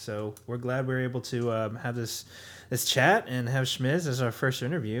so we're glad we were able to have this chat and have Schmiz as our first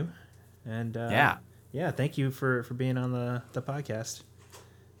interview. And thank you for being on the podcast.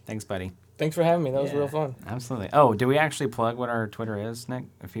 Thanks, buddy. Thanks for having me. That was real fun. Absolutely. Oh, do we actually plug what our Twitter is, Nick,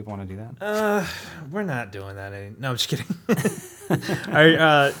 if people want to do that? We're not doing that. No, I'm just kidding.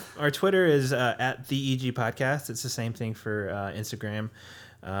 Our Twitter is at the EG Podcast. It's the same thing for Instagram.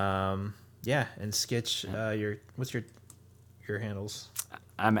 And Sketch. What's your handles?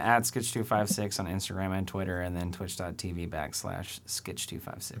 I'm at Sketch256 on Instagram and Twitter, and then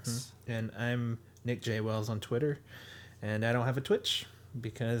twitch.tv/Sketch256. And I'm Nick J. Wells on Twitter, and I don't have a Twitch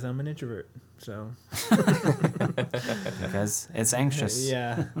because I'm an introvert. So because it's anxious.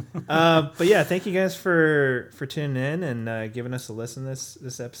 Yeah. But yeah, thank you guys for tuning in and giving us a listen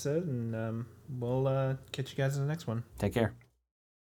this episode, and we'll catch you guys in the next one. Take care.